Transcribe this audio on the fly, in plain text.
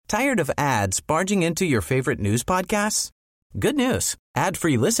Tired of ads barging into your favorite news podcasts? Good news.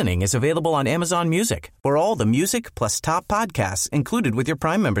 Ad-free listening is available on Amazon Music for all the music plus top podcasts included with your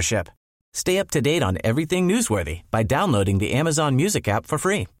Prime membership. Stay up to date on everything newsworthy by downloading the Amazon Music app for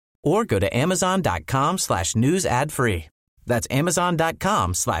free or go to amazon.com/news ad free. That's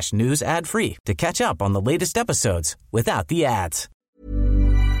amazon.com/news ad free to catch up on the latest episodes without the ads.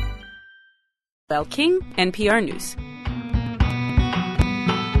 Belle King, NPR News.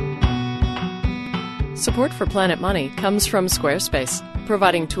 Support for Planet Money comes from Squarespace,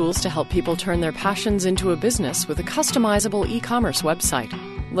 providing tools to help people turn their passions into a business with a customizable e-commerce website.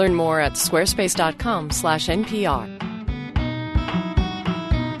 Learn more at squarespace.com/NPR.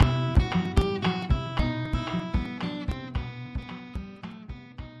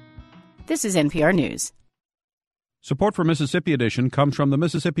 This is NPR News. Support for Mississippi Edition comes from the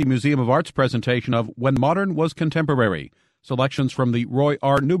Mississippi Museum of Art's presentation of When Modern Was Contemporary, selections from the Roy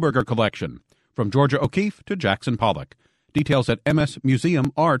R. Neuberger collection, from Georgia O'Keeffe to Jackson Pollock. Details at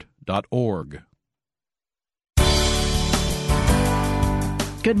msmuseumart.org.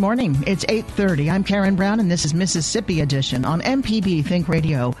 Good morning. It's 8:30. I'm Karen Brown, and this is Mississippi Edition on MPB Think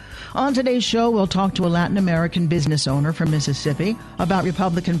Radio. On today's show, we'll talk to a Latin American business owner from Mississippi about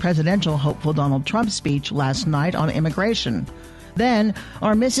Republican presidential hopeful Donald Trump's speech last night on immigration. Then,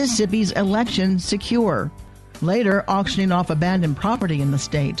 are Mississippi's elections secure? Later, auctioning off abandoned property in the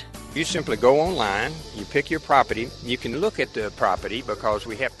state. You simply go online, you pick your property, you can look at the property because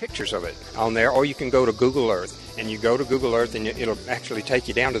we have pictures of it on there, or you can go to Google Earth, and you go to Google Earth and it'll actually take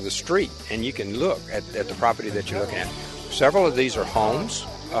you down to the street, and you can look at the property that you're looking at. Several of these are homes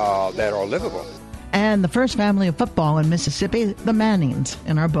that are livable. And the first family of football in Mississippi, the Mannings,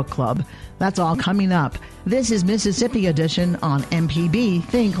 in our book club. That's all coming up. This is Mississippi Edition on MPB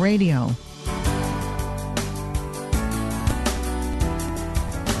Think Radio.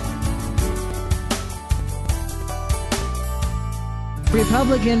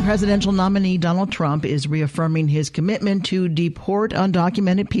 Republican presidential nominee Donald Trump is reaffirming his commitment to deport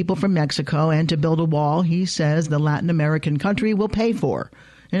undocumented people from Mexico and to build a wall he says the Latin American country will pay for.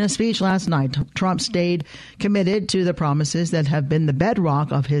 In a speech last night, Trump stayed committed to the promises that have been the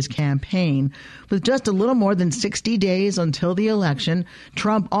bedrock of his campaign. With just a little more than 60 days until the election,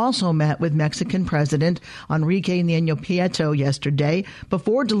 Trump also met with Mexican President Enrique Peña Nieto yesterday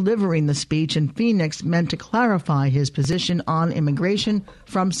before delivering the speech in Phoenix meant to clarify his position on immigration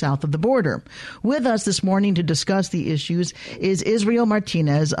from south of the border. With us this morning to discuss the issues is Israel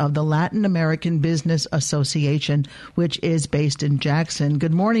Martinez of the Latin American Business Association, which is based in Jackson.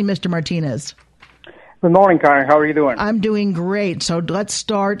 Good morning, Mr. Martinez. Good morning, Karen. How are you doing? I'm doing great. So let's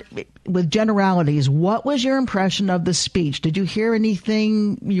start with generalities. What was your impression of the speech? Did you hear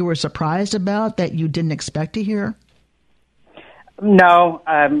anything you were surprised about that you didn't expect to hear? No.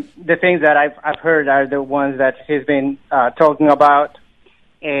 The things that I've heard are the ones that he's been talking about,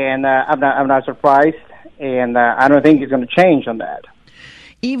 and I'm not surprised, and I don't think he's going to change on that.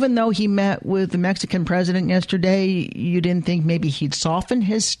 Even though he met with the Mexican president yesterday, you didn't think maybe he'd soften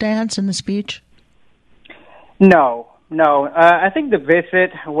his stance in the speech? No. I think the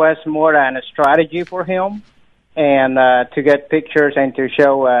visit was more than a strategy for him, and to get pictures and to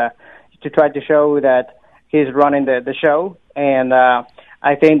show, to try to show that he's running the show. And I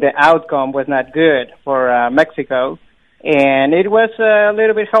think the outcome was not good for Mexico, and it was a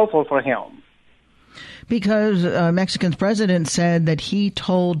little bit helpful for him. Because Mexican's president said that he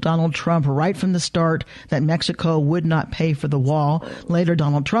told Donald Trump right from the start that Mexico would not pay for the wall. Later,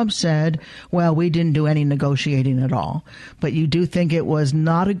 Donald Trump said, well, we didn't do any negotiating at all. But you do think it was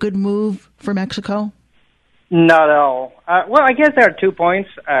not a good move for Mexico? Not at all. Well, I guess there are 2 points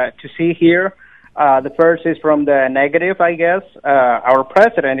to see here. The first is from the negative, I guess. Our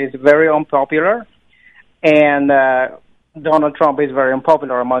president is very unpopular, and Donald Trump is very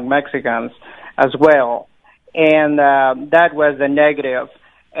unpopular among Mexicans as well. And that was the negative.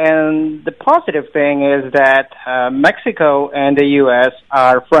 And the positive thing is that Mexico and the U.S.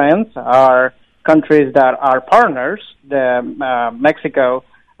 are friends, are countries that are partners. Mexico,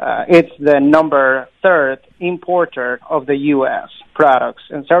 it's the number 3rd importer of the U.S. products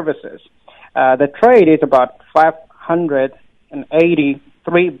and services. The trade is about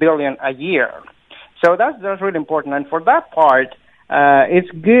 $583 billion a year. So that's really important. And for that part, it's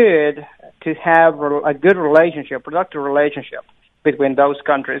good to have a good relationship, productive relationship between those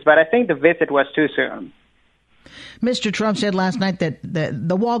countries. But I think the visit was too soon. Mr. Trump said last night that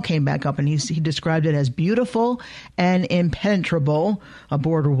the wall came back up, and he described it as beautiful and impenetrable, a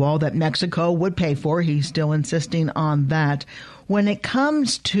border wall that Mexico would pay for. He's still insisting on that. When it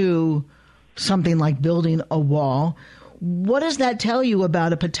comes to something like building a wall, What does that tell you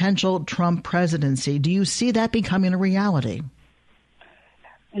about a potential Trump presidency? Do you see that becoming a reality?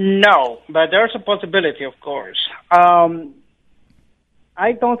 No, but there's a possibility, of course.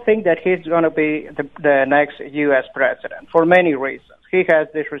 I don't think that he's going to be the next U.S. president for many reasons. He has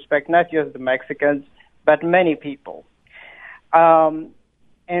disrespect not just the Mexicans, but many people. And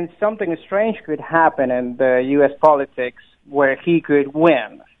something strange could happen in the U.S. politics where he could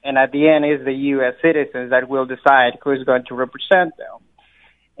win. And at the end, it's the U.S. citizens that will decide who is going to represent them.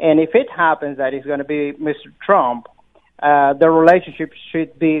 And if it happens that it's going to be Mr. Trump, the relationship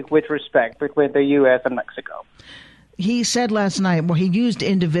should be with respect between the U.S. and Mexico. He said last night, he used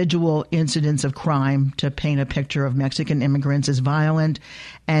individual incidents of crime to paint a picture of Mexican immigrants as violent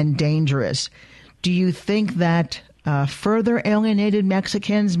and dangerous. Do you think that further alienated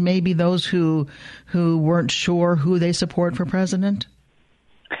Mexicans, maybe those who weren't sure who they support for president?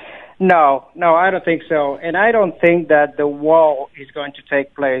 No, I don't think so. And I don't think that the wall is going to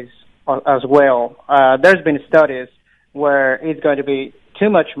take place as well. There's been studies where it's going to be too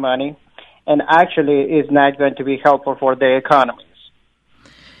much money and actually is not going to be helpful for the economies.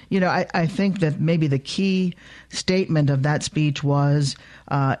 You know, I think that maybe the key statement of that speech was,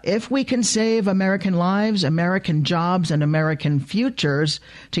 if we can save American lives, American jobs, and American futures,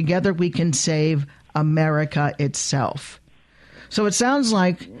 together we can save America itself. So it sounds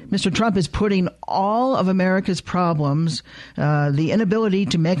like Mr. Trump is putting all of America's problems, the inability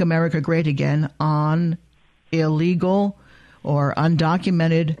to make America great again, on illegal or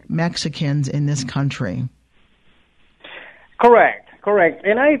undocumented Mexicans in this country. Correct.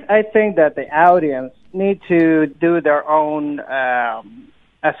 And I think that the audience need to do their own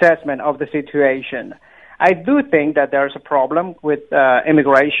assessment of the situation. I do think that there's a problem with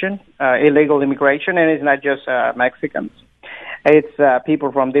immigration, illegal immigration, and it's not just Mexicans. It's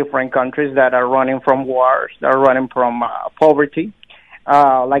people from different countries that are running from wars, that are running from poverty,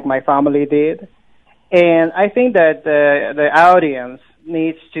 like my family did. And I think that the audience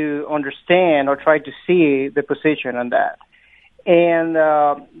needs to understand or try to see the position on that. And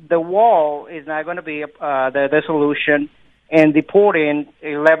the wall is not going to be the solution, and deporting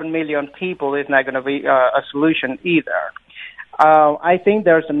 11 million people is not going to be a solution either. I think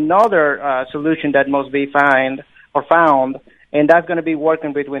there's another solution that must be found, and that's going to be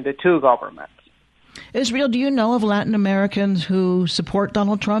working between the two governments. Israel, do you know of Latin Americans who support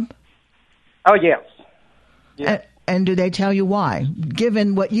Donald Trump? Oh, yes. And do they tell you why?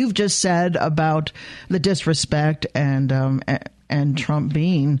 Given what you've just said about the disrespect and Trump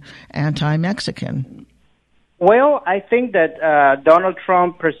being anti-Mexican. Well, I think that Donald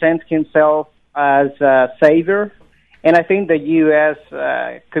Trump presents himself as a savior, and I think the U.S.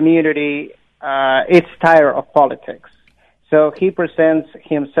 community is tired of politics. So he presents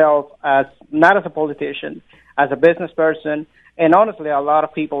himself as not as a politician, as a business person, and honestly, a lot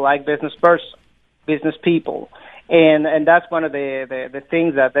of people like business people. And that's one of the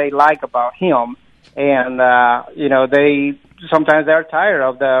things that they like about him. And, they sometimes they're tired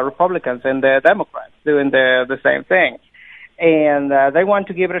of the Republicans and the Democrats doing the same thing. And they want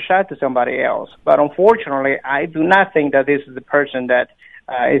to give it a shot to somebody else. But unfortunately, I do not think that this is the person that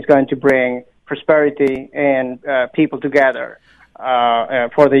is going to bring prosperity and people together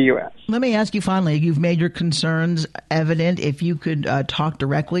for the U.S. Let me ask you finally, you've made your concerns evident. If you could talk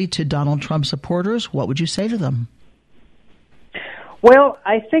directly to Donald Trump supporters, what would you say to them? Well,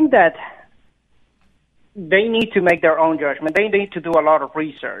 I think that they need to make their own judgment. They need to do a lot of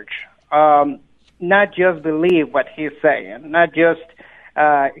research, not just believe what he's saying, not just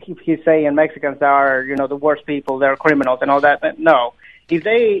he's saying Mexicans are, the worst people, they're criminals and all that. No. If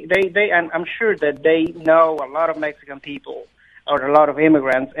they, and I'm sure that they know a lot of Mexican people or a lot of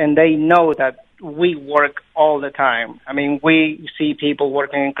immigrants, and they know that we work all the time. I mean, we see people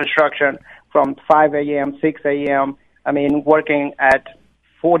working in construction from 5 a.m., 6 a.m., working at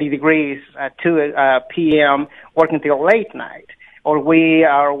 40 degrees at 2 p.m., working till late night. Or we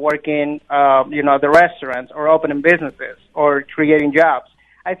are working, the restaurants or opening businesses or creating jobs.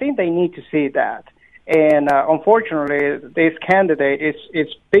 I think they need to see that. And unfortunately, this candidate is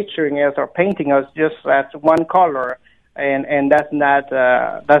picturing us or painting us just as one color, and that's not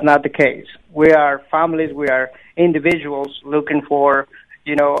the case. We are families, we are individuals looking for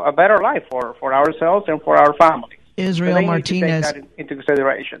a better life for ourselves and for our families. Israel Martinez, take that into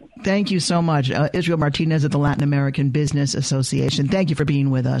consideration. Thank you so much. Israel Martinez of the Latin American Business Association. Thank you for being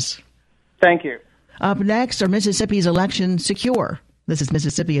with us. Thank you. Up next, are Mississippi's elections secure? This is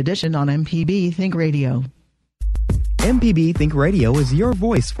Mississippi Edition on MPB Think Radio. MPB Think Radio is your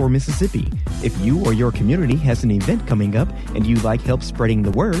voice for Mississippi. If you or your community has an event coming up and you'd like help spreading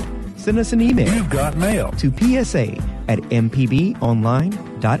the word, Send us an email. You've got mail. To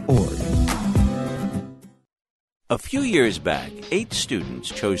psa@mpbonline.org. A few years back, 8 students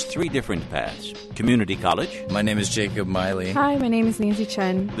chose 3 different paths. Community college. My name is Jacob Miley. Hi, my name is Nancy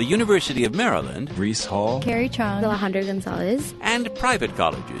Chen. The University of Maryland. Reese Hall. Carrie Chung. Alejandro Gonzalez. And private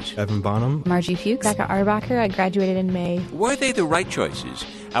colleges. Evan Bonham. Margie Fuchs. Becca Arbacher. I graduated in May. Were they the right choices?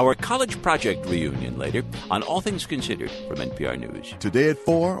 Our college project reunion later on All Things Considered from NPR News. Today at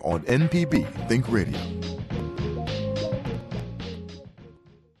 4 on MPB Think Radio.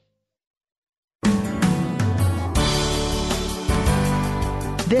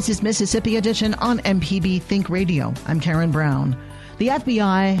 This is Mississippi Edition on MPB Think Radio. I'm Karen Brown. The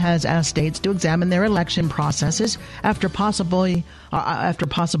FBI has asked states to examine their election processes after possible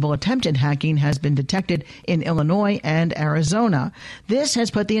attempted hacking has been detected in Illinois and Arizona. This has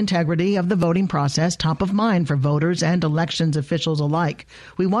put the integrity of the voting process top of mind for voters and elections officials alike.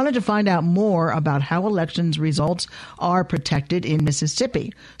 We wanted to find out more about how elections results are protected in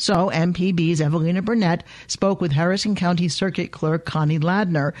Mississippi. So MPB's Evelina Burnett spoke with Harrison County Circuit Clerk Connie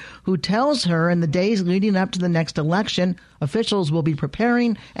Ladner, who tells her in the days leading up to the next election, officials will be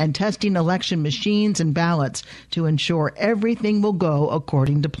preparing and testing election machines and ballots to ensure everything will go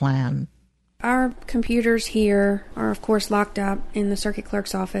according to plan. Our computers here are, of course, locked up in the circuit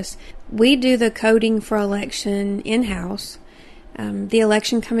clerk's office. We do the coding for election in-house. The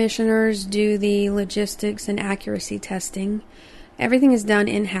election commissioners do the logistics and accuracy testing. Everything is done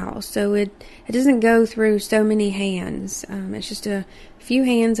in-house, so it doesn't go through so many hands. It's just a few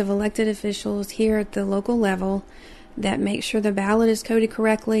hands of elected officials here at the local level that make sure the ballot is coded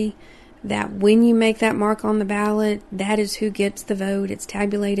correctly, that when you make that mark on the ballot, that is who gets the vote. It's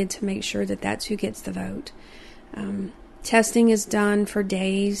tabulated to make sure that that's who gets the vote. Testing is done for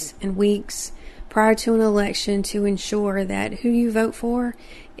days and weeks prior to an election to ensure that who you vote for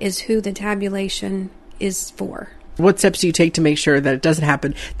is who the tabulation is for. What steps do you take to make sure that it doesn't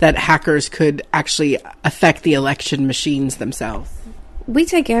happen, that hackers could actually affect the election machines themselves? We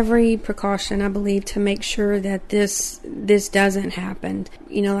take every precaution, I believe, to make sure that this doesn't happen.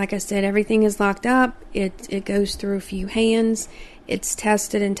 You know, like I said, everything is locked up. It goes through a few hands. It's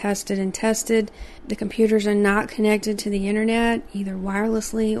tested and tested and tested. The computers are not connected to the internet, either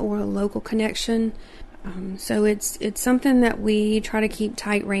wirelessly or a local connection. So it's something that we try to keep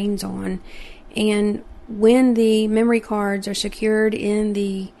tight reins on. And when the memory cards are secured in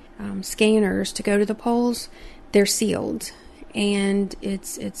the scanners to go to the polls, they're sealed. And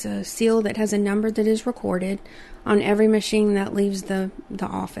it's a seal that has a number that is recorded on every machine that leaves the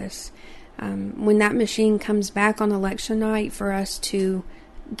office. When that machine comes back on election night for us to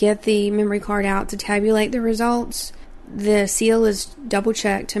get the memory card out to tabulate the results, the seal is double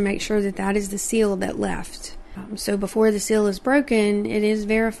checked to make sure that that is the seal that left. So before the seal is broken, it is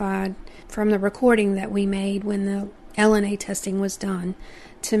verified from the recording that we made when the LNA testing was done,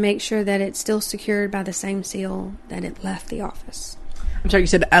 to make sure that it's still secured by the same seal that it left the office. I'm sorry, you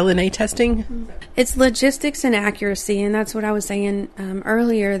said LNA testing? It's logistics and accuracy, and that's what I was saying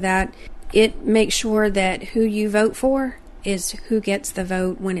earlier, that it makes sure that who you vote for is who gets the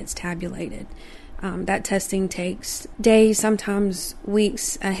vote when it's tabulated. That testing takes days, sometimes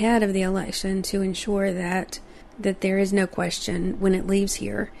weeks ahead of the election to ensure that there is no question when it leaves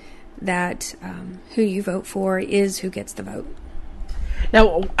here that who you vote for is who gets the vote.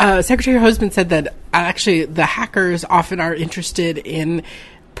 Now, Secretary Hosemann said that actually the hackers often are interested in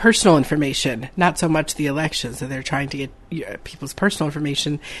personal information, not so much the election. So they're trying to get people's personal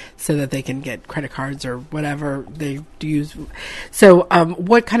information so that they can get credit cards or whatever they use. So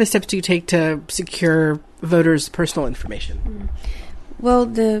what kind of steps do you take to secure voters' personal information? Well,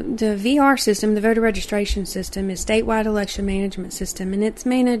 the VR system, the voter registration system, is statewide election management system, and it's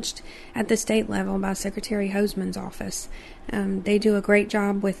managed at the state level by Secretary Hosemann's office. They do a great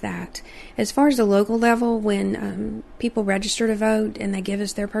job with that. As far as the local level, when people register to vote and they give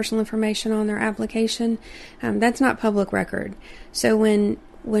us their personal information on their application, that's not public record. So when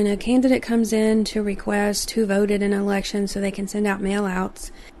a candidate comes in to request who voted in an election so they can send out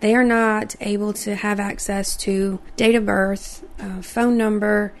mail-outs, they are not able to have access to date of birth, phone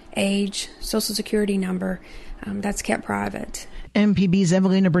number, age, social security number. That's kept private. MPB's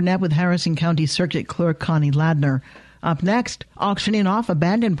Evelina Burnett with Harrison County Circuit Clerk Connie Ladner. Up next, auctioning off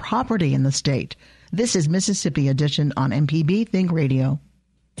abandoned property in the state. This is Mississippi Edition on MPB Think Radio.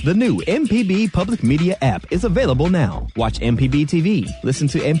 The new MPB Public Media app is available now. Watch MPB TV, listen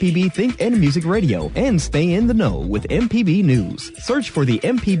to MPB Think and Music Radio, and stay in the know with MPB News. Search for the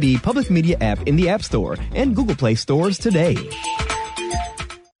MPB Public Media app in the App Store and Google Play stores today.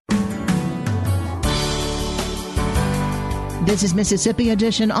 This is Mississippi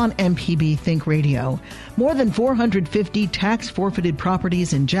Edition on MPB Think Radio. More than 450 tax-forfeited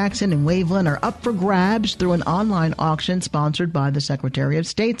properties in Jackson and Waveland are up for grabs through an online auction sponsored by the Secretary of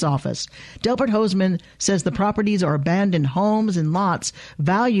State's office. Delbert Hoseman says the properties are abandoned homes and lots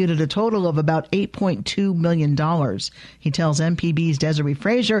valued at a total of about $8.2 million. He tells MPB's Desiree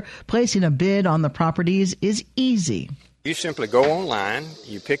Frazier placing a bid on the properties is easy. You simply go online,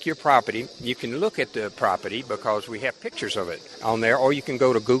 you pick your property, you can look at the property because we have pictures of it on there, or you can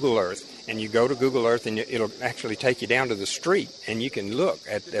go to Google Earth, and you go to Google Earth and it'll actually take you down to the street, and you can look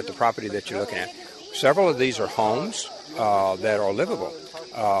at the property that you're looking at. Several of these are homes that are livable.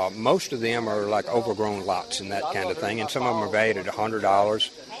 Most of them are like overgrown lots and that kind of thing, and some of them are valued at $100,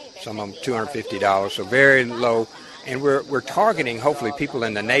 some of them $250, so very low. And we're targeting, hopefully, people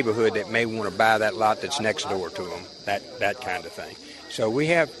in the neighborhood that may want to buy that lot that's next door to them, that kind of thing. So we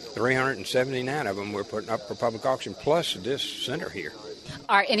have 379 of them we're putting up for public auction, plus this center here.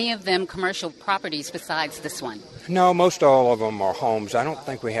 Are any of them commercial properties besides this one? No, most all of them are homes. I don't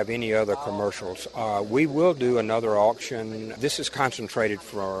think we have any other commercials. We will do another auction. This is concentrated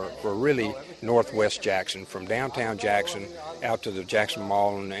for really northwest Jackson, from downtown Jackson out to the Jackson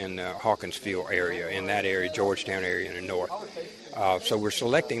Mall and Hawkinsville area, in that area, Georgetown area in the north. So we're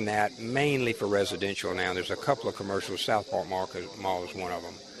selecting that mainly for residential now. There's a couple of commercials. South Park Mall is one of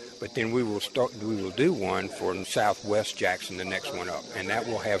them. But then we will do one for Southwest Jackson, the next one up, and that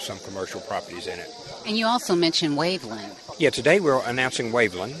will have some commercial properties in it. And you also mentioned Waveland. Yeah, today we're announcing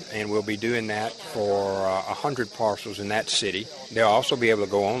Waveland, and we'll be doing that for 100 parcels in that city. They'll also be able to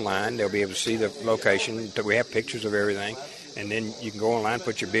go online. They'll be able to see the location. We have pictures of everything, and then you can go online,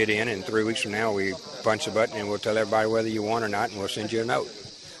 put your bid in, and 3 weeks from now we punch the button and we'll tell everybody whether you want or not, and we'll send you a note.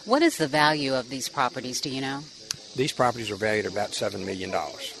 What is the value of these properties, do you know? These properties are valued at about $7 million.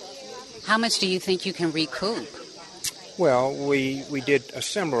 How much do you think you can recoup? Well, we did a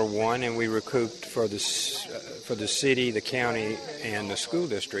similar one, and we recouped for the city, the county, and the school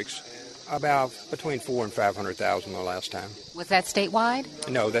districts about between $400,000 and $500,000 the last time. Was that statewide?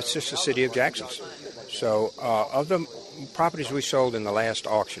 No, that's just the city of Jackson's. So of the properties we sold in the last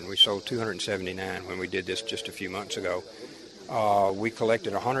auction, we sold 279 when we did this just a few months ago. We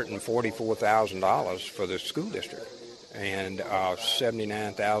collected $144,000 for the school district, and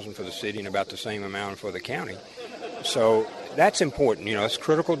 $79,000 for the city, and about the same amount for the county. So that's important. You know, it's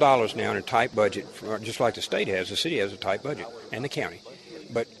critical dollars now in a tight budget, just like the state has. The city has a tight budget, and the county.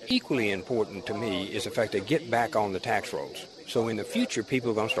 But equally important to me is the fact they get back on the tax rolls. So in the future,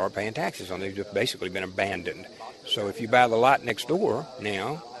 people are going to start paying taxes on it. They've just basically been abandoned. So if you buy the lot next door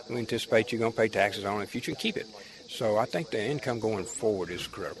now, we anticipate you're going to pay taxes on it in the future and keep it. So I think the income going forward is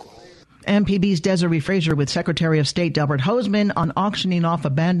critical. MPB's Desiree Frazier with Secretary of State Delbert Hoseman on auctioning off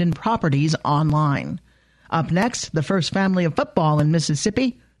abandoned properties online. Up next, the first family of football in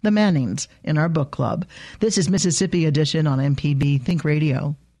Mississippi, the Mannings, in our book club. This is Mississippi Edition on MPB Think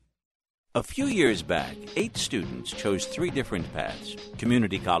Radio. A few years back, 8 students chose 3 different paths.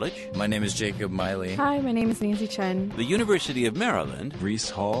 Community college. My name is Jacob Miley. Hi, my name is Nancy Chen. The University of Maryland. Reese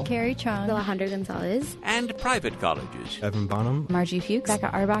Hall. Carrie Chung. Alejandro Gonzalez. And private colleges. Evan Bonham. Margie Fuchs.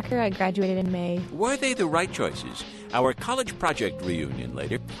 Becca Arbacher. I graduated in May. Were they the right choices? Our college project reunion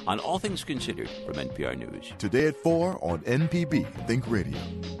later on All Things Considered from NPR News. Today at 4 on MPB Think Radio.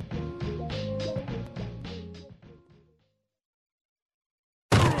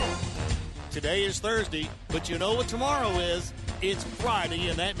 Today is Thursday, but you know what tomorrow is? It's Friday,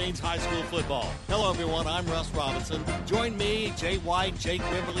 and that means high school football. Hello, everyone. I'm Russ Robinson. Join me, Jay White, Jake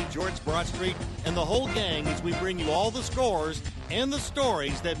Wimberly, George Broadstreet, and the whole gang as we bring you all the scores and the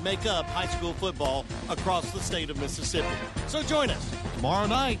stories that make up high school football across the state of Mississippi. So join us tomorrow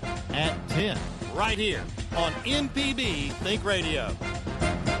night at 10, right here on MPB Think Radio.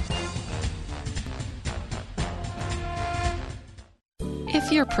 If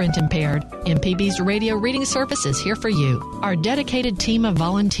you're print impaired, MPB's radio reading service is here for you. Our dedicated team of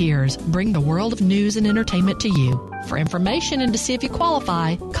volunteers bring the world of news and entertainment to you. For information and to see if you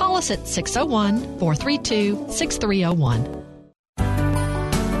qualify, call us at 601-432-6301.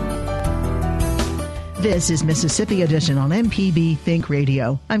 This is Mississippi Edition on MPB Think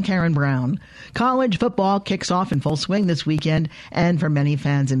Radio. I'm Karen Brown. College football kicks off in full swing this weekend, and for many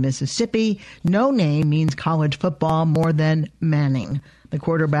fans in Mississippi, no name means college football more than Manning. The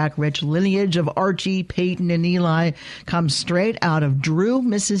quarterback-rich lineage of Archie, Peyton, and Eli comes straight out of Drew,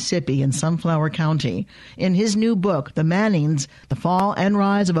 Mississippi in Sunflower County. In his new book, The Mannings, The Fall and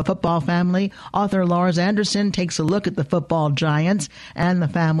Rise of a Football Family, author Lars Anderson takes a look at the football giants and the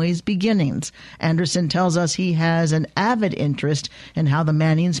family's beginnings. Anderson tells us he has an avid interest in how the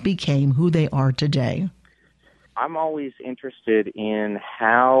Mannings became who they are today. I'm always interested in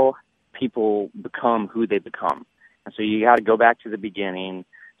how people become who they become. And so you got to go back to the beginning.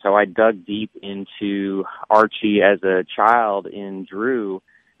 So I dug deep into Archie as a child in Drew,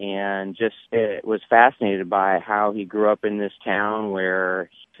 and just was fascinated by how he grew up in this town where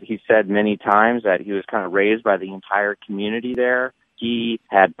he said many times that he was kind of raised by the entire community there. He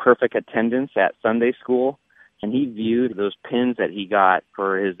had perfect attendance at Sunday school, and he viewed those pins that he got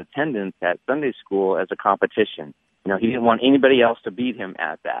for his attendance at Sunday school as a competition. You know, he didn't want anybody else to beat him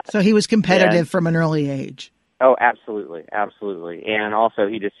at that. So he was competitive from an early age. Oh, absolutely, absolutely. And also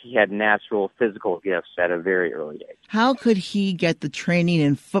he had natural physical gifts at a very early age. How could he get the training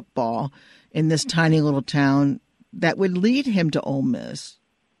in football in this tiny little town that would lead him to Ole Miss?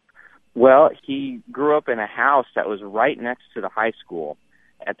 Well, he grew up in a house that was right next to the high school.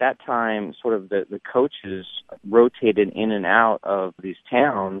 At that time, sort of the coaches rotated in and out of these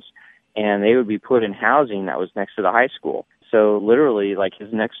towns, and they would be put in housing that was next to the high school. So literally, like,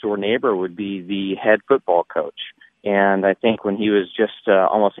 his next door neighbor would be the head football coach. And I think when he was just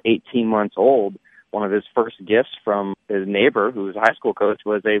almost 18 months old, one of his first gifts from his neighbor, who was a high school coach,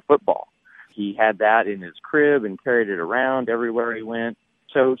 was a football. He had that in his crib and carried it around everywhere he went.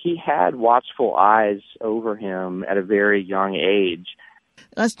 So he had watchful eyes over him at a very young age.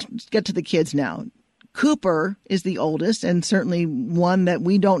 Let's get to the kids now. Cooper is the oldest, and certainly one that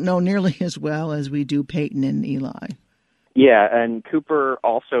we don't know nearly as well as we do Peyton and Eli. Yeah, and Cooper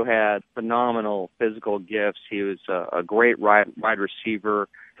also had phenomenal physical gifts. He was a great wide receiver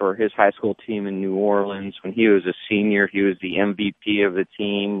for his high school team in New Orleans. When he was a senior, he was the MVP of the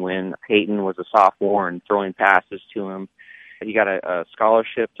team when Peyton was a sophomore and throwing passes to him. He got a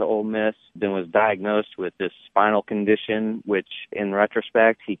scholarship to Ole Miss, then was diagnosed with this spinal condition, which in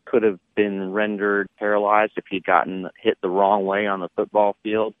retrospect, he could have been rendered paralyzed if he'd gotten hit the wrong way on the football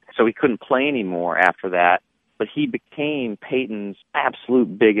field. So he couldn't play anymore after that. But he became Peyton's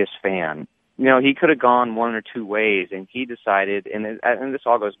absolute biggest fan. You know, he could have gone one or two ways, and he decided, and this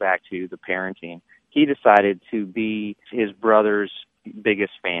all goes back to the parenting, he decided to be his brother's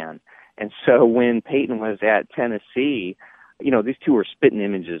biggest fan. And so when Peyton was at Tennessee, you know, these two were spitting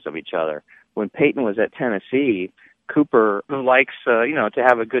images of each other. When Peyton was at Tennessee, Cooper, who likes, to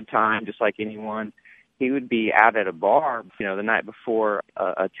have a good time just like anyone, he would be out at a bar, the night before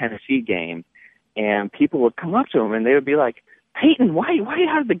a Tennessee game, and people would come up to him and they would be like, "Peyton, why are you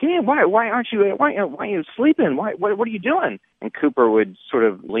out of the game? Why aren't you sleeping? What are you doing?" And Cooper would sort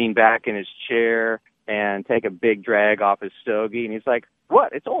of lean back in his chair and take a big drag off his stogie, and he's like,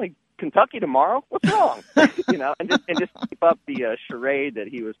 "What? It's only Kentucky tomorrow? What's wrong?" and just keep up the charade that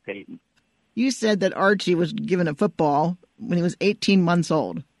he was Peyton. You said that Archie was given a football when he was 18 months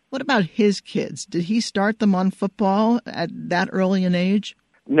old. What about his kids? Did he start them on football at that early an age?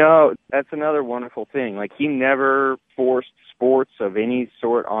 No, that's another wonderful thing. Like, he never forced sports of any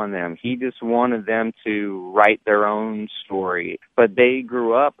sort on them. He just wanted them to write their own story. But they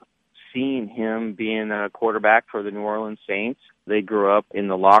grew up seeing him being a quarterback for the New Orleans Saints. They grew up in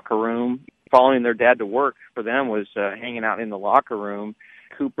the locker room. Following their dad to work for them was hanging out in the locker room.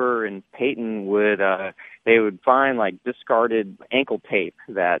 Cooper and Peyton they would find like discarded ankle tape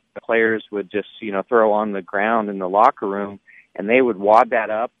that the players would just, throw on the ground in the locker room, and they would wad that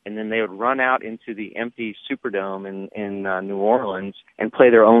up, and then they would run out into the empty Superdome in New Orleans and play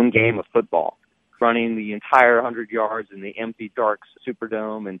their own game of football, running the entire 100 yards in the empty, dark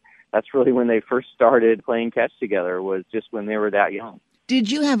Superdome. And that's really when they first started playing catch together, was just when they were that young.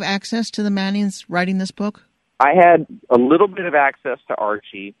 Did you have access to the Mannings writing this book? I had a little bit of access to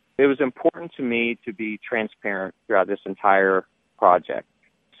Archie. It was important to me to be transparent throughout this entire project.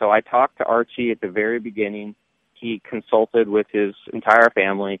 So I talked to Archie at the very beginning. He consulted with his entire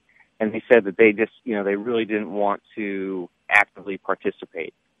family, and they said that they just, they really didn't want to actively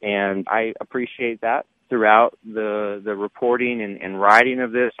participate. And I appreciate that. Throughout the reporting and writing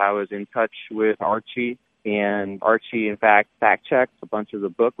of this, I was in touch with Archie, and Archie, in fact, fact-checked a bunch of the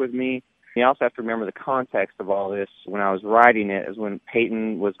book with me. You also have to remember the context of all this. When I was writing it is when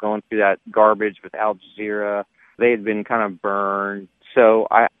Peyton was going through that garbage with Al Jazeera. They had been kind of burned. So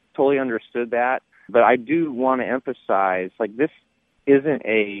I totally understood that. But I do want to emphasize, this isn't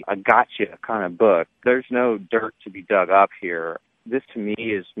a gotcha kind of book. There's no dirt to be dug up here. This, to me,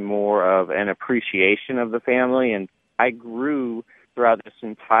 is more of an appreciation of the family. And I grew throughout this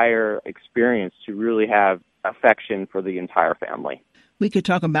entire experience to really have affection for the entire family. We could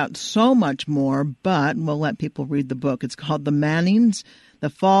talk about so much more, but we'll let people read the book. It's called The Mannings, The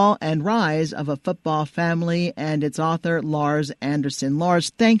Fall and Rise of a Football Family, and its author, Lars Anderson.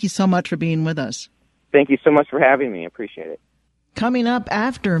 Lars, thank you so much for being with us. Thank you so much for having me. I appreciate it. Coming up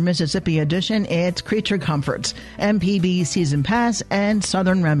after Mississippi Edition, it's Creature Comforts, MPB Season Pass, and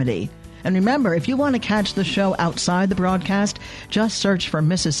Southern Remedy. And remember, if you want to catch the show outside the broadcast, just search for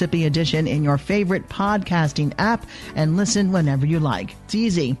Mississippi Edition in your favorite podcasting app and listen whenever you like. It's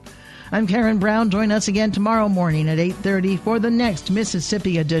easy. I'm Karen Brown. Join us again tomorrow morning at 8:30 for the next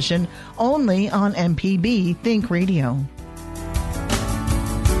Mississippi Edition, only on MPB Think Radio.